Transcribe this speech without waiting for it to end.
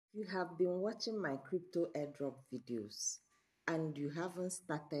You have been watching my crypto airdrop videos and you haven't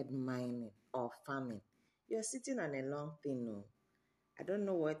started mining or farming. You're sitting on a long thing. No. I don't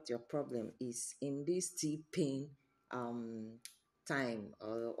know what your problem is in this T-pain time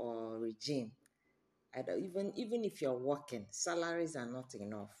or regime. I don't, even if you're working, salaries are not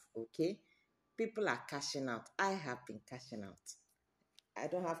enough, okay? People are cashing out. I have been cashing out. I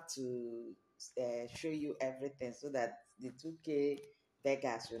don't have to show you everything so that the 2K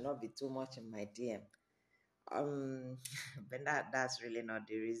beggars will not be too much in my DM. Um, but that's really not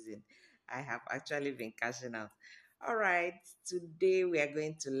the reason. I have actually been cashing out. All right, today we are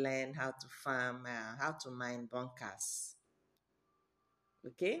going to learn how to farm, how to mine bunkers.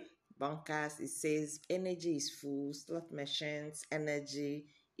 Okay, bunkers. It says energy is full. Slot machines energy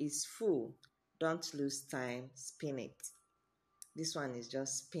is full. Don't lose time. Spin it. This one is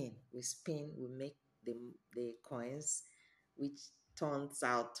just spin. We spin, we make the coins, which turns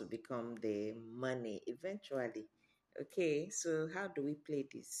out to become the money eventually. Okay, so how do we play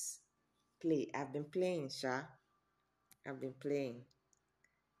this? Play. I've been playing, Sha. I've been playing.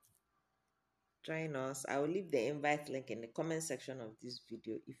 Join us. I will leave the invite link in the comment section of this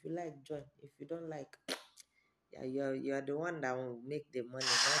video. If you like, join. If you don't like, yeah, you're the one that will make the money,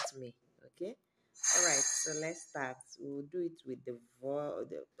 not me. Okay. All right. So let's start. We'll do it with the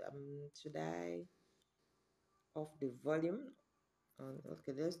should I off the volume?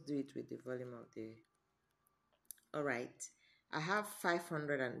 Okay, let's do it with the volume of the. All right. I have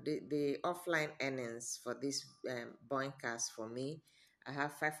 500 and the offline earnings for this Boinkers for me. I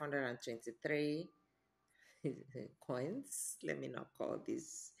have 523 coins. Let me not call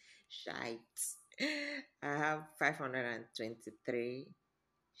this shite. I have 523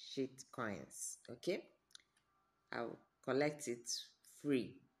 shit coins. Okay. I'll collect it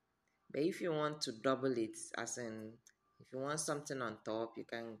free. But if you want to double it, as in if you want something on top, you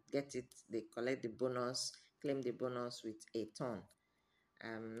can get it. They collect the bonus, claim the bonus with a ton.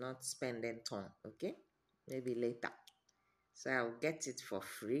 Not spending ton, okay? Maybe later. So I'll get it for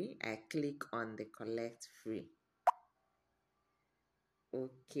free. I click on the collect free.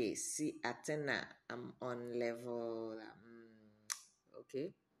 Okay, see Athena. I'm on level.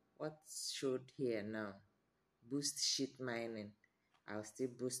 Okay, what showed here now? Boost sheet mining. I'll still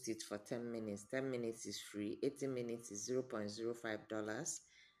boost it for 10 minutes. 10 minutes is free. 80 minutes is $0.05.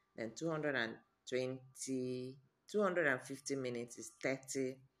 Then 250 minutes is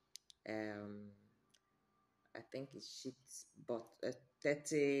 30. I think it's but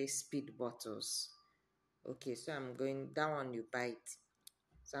 30 speed bottles. Okay, so I'm going, that one you buy it.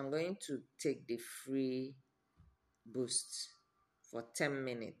 So I'm going to take the free boost for 10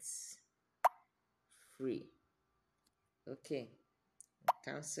 minutes. Free. Okay,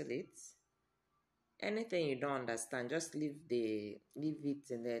 cancel it. Anything you don't understand, just leave it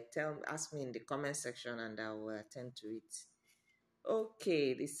in there. Ask me in the comment section and I will attend to it.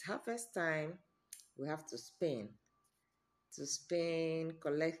 Okay, this harvest time, we have to spin. To spin,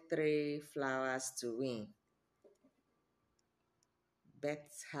 collect 3 flowers to win. Bet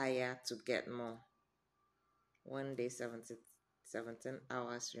higher to get more. 1 day, 17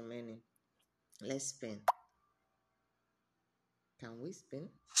 hours remaining. Let's spin. Can we spin?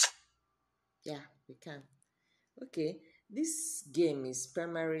 Yeah, we can. Okay, this game is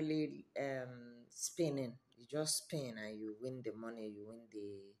primarily spinning. You just spin and you win the money. You win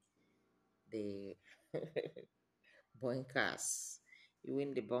the boinkers. You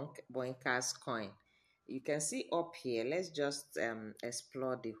win the boinkers coin. You can see up here. Let's just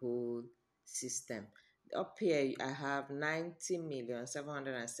explore the whole system. Up here, I have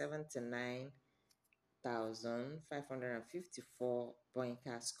 90,779,554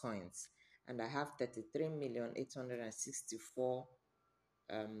 boinkers coins, and I have 33,864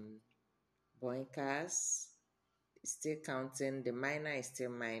 boinkers. Still counting. The miner is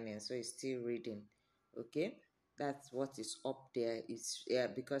still mining, so it's still reading. Okay, that's what is up there. It's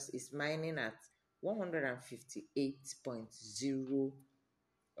because it's mining at 158.0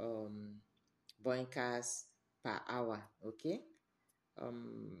 boinkers per hour. Okay.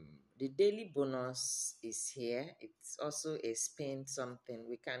 The daily bonus is here. It's also a spin something.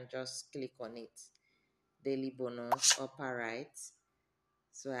 We can just click on it. Daily bonus upper right.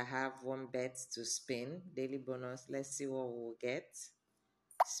 So I have 1 bet to spin. Daily bonus. Let's see what we'll get.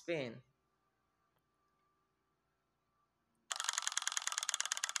 Spin.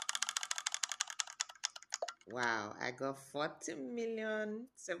 Wow, I got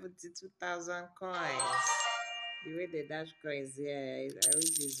 40,072,000 coins. The way they dash coins here, I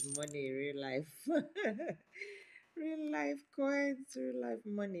wish it's money in real life. Real life coins, real life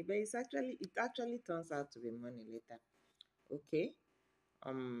money. But it actually turns out to be money later. Okay.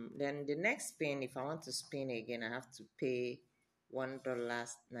 Then the next spin, if I want to spin again, I have to pay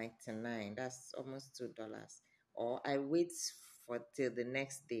 $1.99. That's almost $2. Or I wait for till the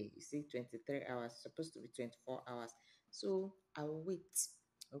next day. You see, 23 hours, supposed to be 24 hours. So I'll wait.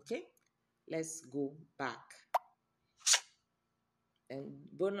 Okay, let's go back. And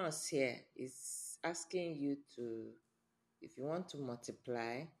bonus here is asking you to, if you want to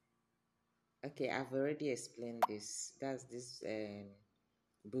multiply. Okay, I've already explained this. That's this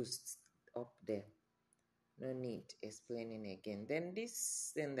boost up there. No need explaining again. Then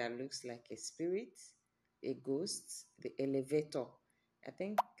this thing that looks like a spirit, a ghost, the elevator. I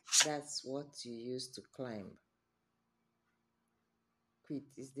think that's what you use to climb. Quit.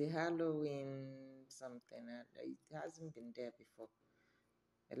 Is the Halloween something? It hasn't been there before.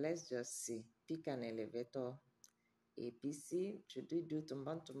 But let's just see. Pick an elevator. APC. Should we do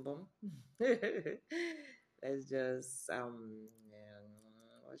tumbum tumbum? Let's just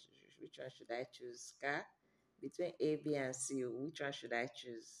which one should I choose? Car? Between A, B, and C, which one should I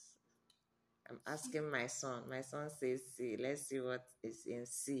choose? I'm asking my son. My son says C. Let's see what is in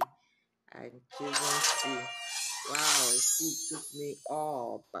C. I'm choosing C. Wow, C took me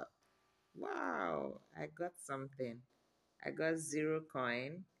up. Wow, I got something. I got 0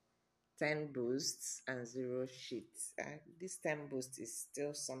 coin, 10 boosts, and 0 sheets. This 10 boost is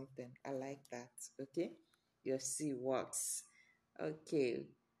still something. I like that. Okay, your C works. Okay,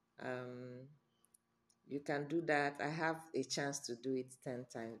 you can do that. I have a chance to do it 10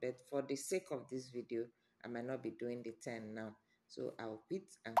 times, but for the sake of this video, I might not be doing the 10 now. So I'll pick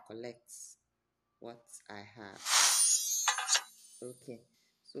and collect what I have. Okay,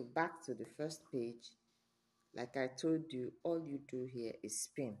 so back to the first page. Like I told you, all you do here is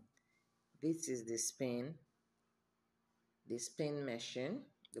spin. This is the spin machine,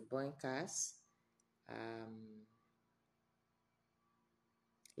 the Boinkers.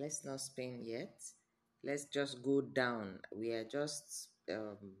 Let's not spin yet. Let's just go down. We are just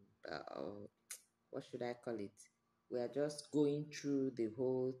what should I call it? We are just going through the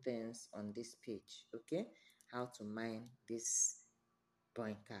whole things on this page. Okay, how to mine this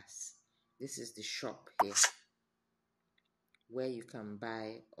Boinkers. This is the shop here where you can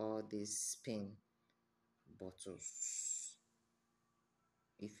buy all these spin bottles.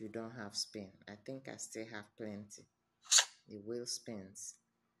 If you don't have spin, I think I still have plenty. The wheel spins.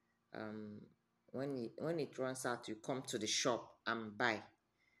 When it runs out, you come to the shop and buy.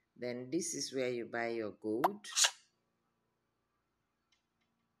 Then this is where you buy your gold.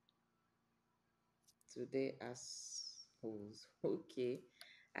 Today as holes. Okay,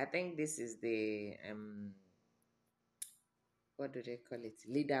 I think this is the what do they call it?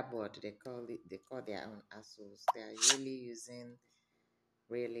 Leaderboard. They call their own assholes. They are really using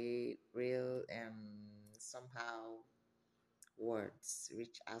real somehow words,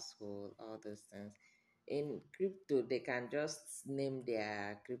 rich asshole, all those things. In crypto, they can just name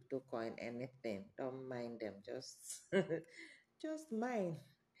their crypto coin anything. Don't mind them. Just just mine.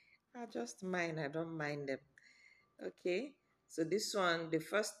 I just mine. I don't mind them. Okay. So this one, the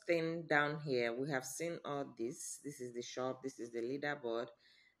first thing down here, we have seen all this. This is the shop. This is the leaderboard.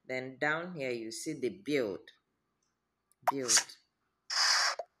 Then down here, you see the build. Build.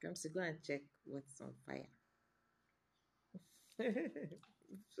 Come to go and check what's on fire.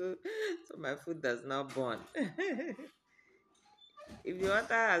 so my food does not burn. If the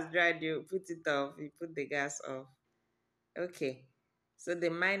water has dried, you put it off. You put the gas off. Okay. So the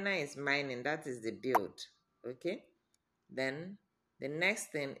miner is mining. That is the build. Okay. Then the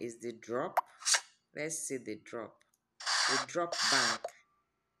next thing is the drop. Let's see the drop. The drop bank.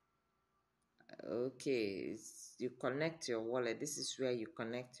 Okay. You connect your wallet. This is where you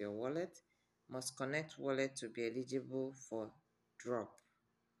connect your wallet. Must connect wallet to be eligible for drop.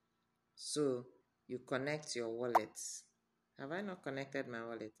 So you connect your wallet. Have I not connected my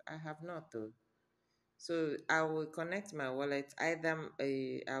wallet? I have not though. So I will connect my wallet. Either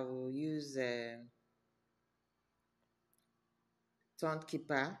I will use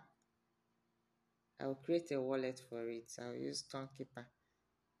Keeper. I will create a wallet for it. I'll use Keeper.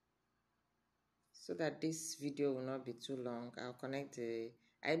 So that this video will not be too long. I'll connect the.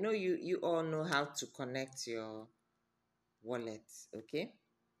 I know you all know how to connect your wallet. Okay.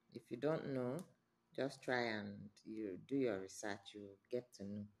 If you don't know, just try and you do your research. You get to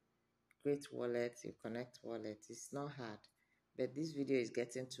know. Create wallet, you connect wallet. It's not hard, but this video is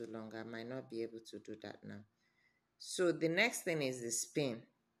getting too long. I might not be able to do that now. So the next thing is the spin.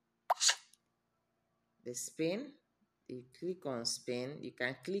 The spin, you click on spin. You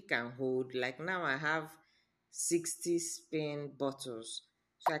can click and hold. Like now I have 60 spin bottles.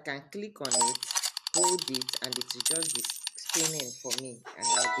 So I can click on it, hold it, and it will just be spinning for me, and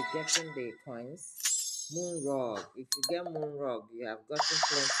I'll be getting the coins. Moon rug. If you get moon rug, you have gotten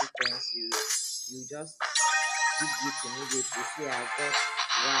plenty coins. You just dig it immediately. See, I got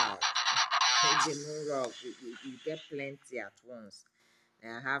wow. The moon rug. You get plenty at once.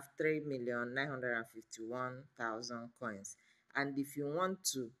 And I have 3,951,000 coins. And if you want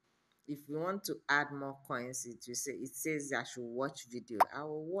to add more coins, it says I should watch video. I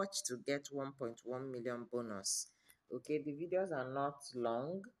will watch to get 1.1 million bonus. Okay, the videos are not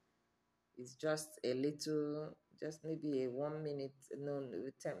long. It's just a little, just maybe a 1 minute, no,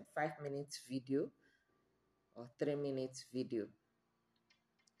 5 minutes video or 3 minutes video.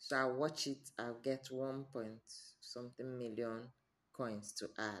 So I'll watch it. I'll get 1 point something million coins to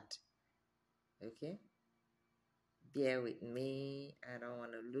add. Okay, bear with me. I don't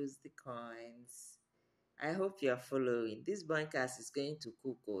want to lose the coins. I hope you're following. This Boinkers is going to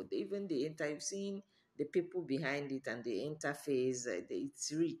cook. Even the you've seen the people behind it and the interface,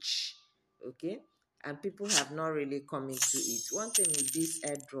 it's rich. Okay? And people have not really come into it. One thing with this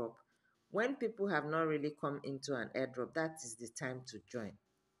airdrop, when people have not really come into an airdrop, that is the time to join.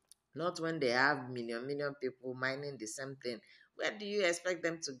 Not when they have million people mining the same thing. Where do you expect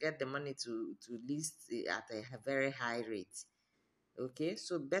them to get the money to list at a very high rate? Okay,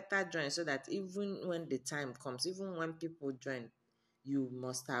 so better join so that even when the time comes, even when people join, you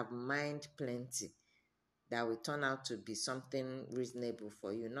must have mined plenty that will turn out to be something reasonable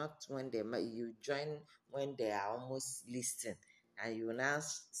for you. Not when you join when they are almost listing and you now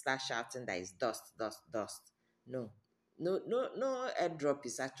start shouting that it's dust, dust, dust. No airdrop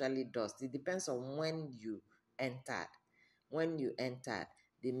is actually dust. It depends on when you entered. When you entered,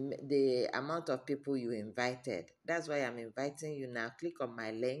 the amount of people you invited. That's why I'm inviting you now. Click on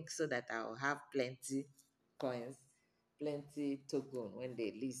my link so that I'll have plenty coins, plenty token when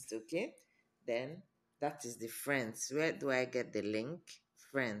they list. Okay, then that is the friends. Where do I get the link?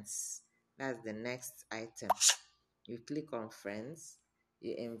 Friends. That's the next item. You click on friends,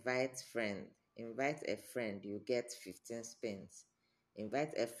 you invite friend. Invite a friend, you get 15 spins.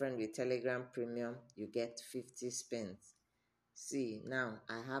 Invite a friend with Telegram Premium, you get 50 spins. See, now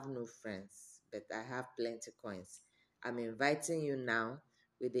I have no friends, but I have plenty coins. I'm inviting you now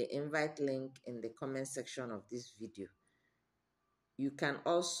with the invite link in the comment section of this video. You can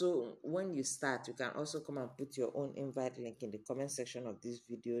also, when you start, you can also come and put your own invite link in the comment section of this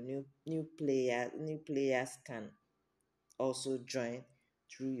video. New players can also join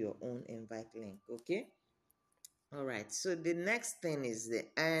through your own invite link. Okay, all right, so the next thing is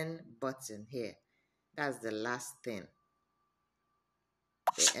the earn button here. That's the last thing,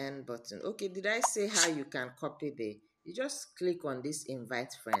 the earn button. Okay, did I say how you can copy you just click on this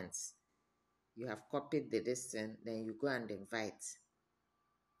invite friends. You have copied this thing, then you go and invite.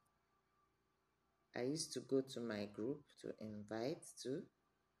 I used to go to my group to invite to.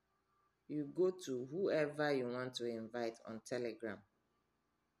 You go to whoever you want to invite on Telegram.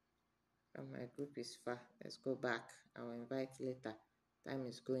 My group is far. Let's go back. I'll invite later. Time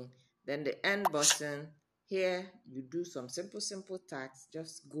is going. Then the end button. Here, you do some simple tasks.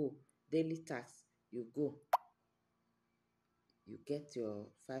 Just go. Daily tasks. You go. You get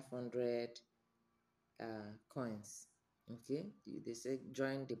your 500 coins. Okay. They say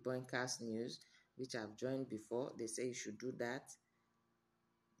join the Boinkers news, which I've joined before. They say you should do that.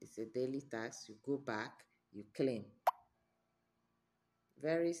 It's a daily task. You go back. You claim.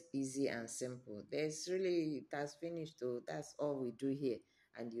 Very easy and simple. There's really, it has finished though. That's all we do here,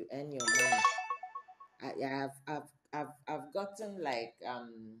 and you earn your money. I've gotten like how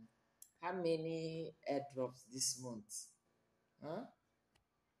many airdrops this month? Huh?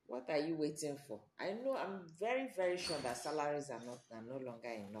 What are you waiting for? I know, I'm very sure that salaries are no longer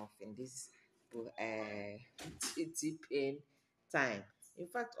enough in this T-pain time. In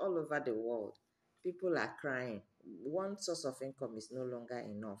fact, all over the world, people are crying. One source of income is no longer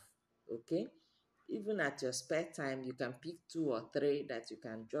enough. Okay? Even at your spare time, you can pick 2 or 3 that you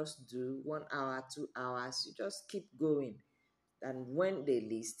can just do 1 hour, 2 hours. You just keep going. And when they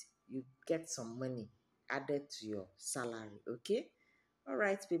list, you get some money added to your salary. Okay? All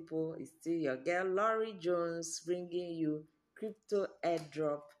right, people, it's still your girl Laurry Jones bringing you crypto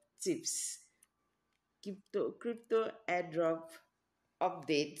airdrop tips, crypto airdrop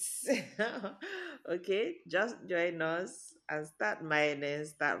updates. Okay, just join us and start mining,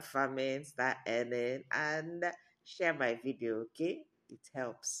 start farming, start earning, and share my video. Okay, it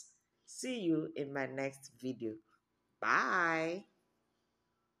helps. See you in my next video. Bye.